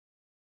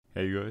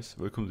Hey guys,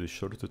 welcome to this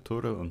short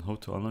tutorial on how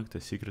to unlock the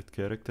secret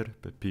character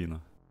Peppino.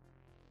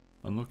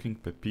 Unlocking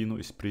Peppino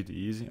is pretty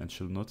easy and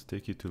should not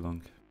take you too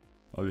long.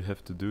 All you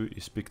have to do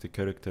is pick the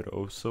character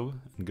Oso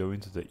and go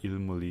into the Il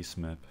Molise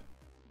map.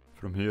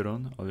 From here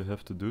on, all you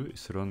have to do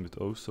is run with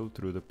Oso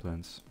through the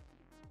plants.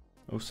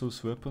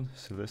 Oso's weapon,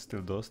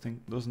 Celestial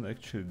Dusting, doesn't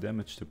actually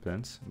damage the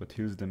plants, but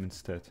heals them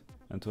instead.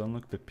 And to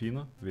unlock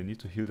Peppino, we need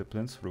to heal the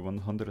plants for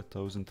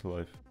 100,000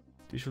 life.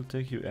 This will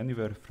take you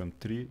anywhere from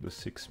 3 to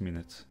 6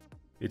 minutes.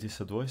 It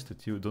is advised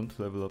that you don't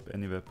level up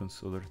any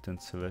weapons other than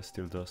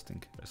Celestial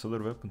Dusting, as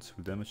other weapons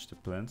will damage the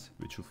plants,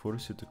 which will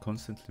force you to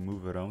constantly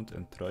move around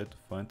and try to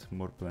find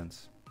more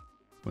plants.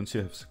 Once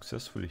you have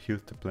successfully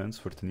healed the plants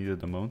for the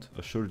needed amount,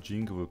 a short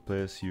jingle will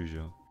play as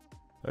usual.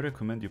 I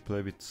recommend you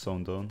play with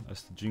sound on,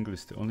 as the jingle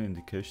is the only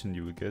indication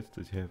you will get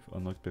that you have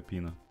unlocked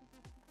Peppino.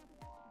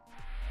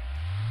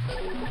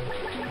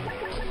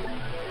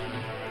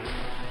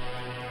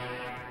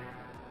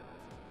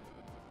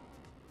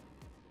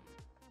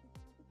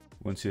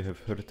 Once you have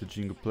heard the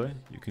jingle play,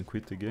 you can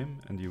quit the game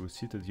and you will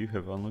see that you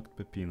have unlocked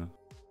Peppino.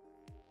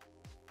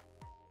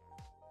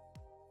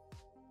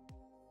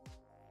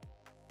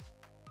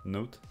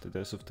 Note that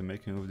as of the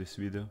making of this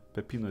video,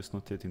 Peppino is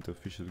not yet in the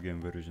official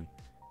game version,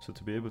 so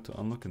to be able to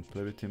unlock and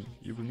play with him,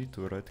 you will need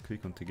to right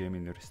click on the game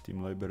in your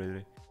Steam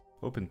library,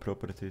 open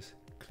Properties,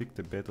 click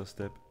the Betas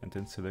tab and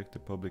then select the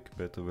public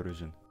beta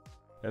version.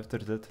 After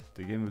that,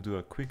 the game will do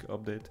a quick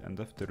update and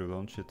after you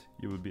launch it,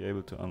 you will be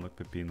able to unlock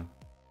Peppino.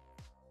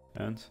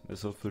 And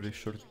that's all for this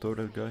short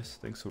tutorial guys,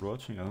 thanks for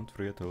watching and don't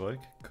forget to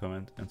like,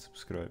 comment and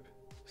subscribe.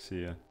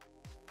 See ya.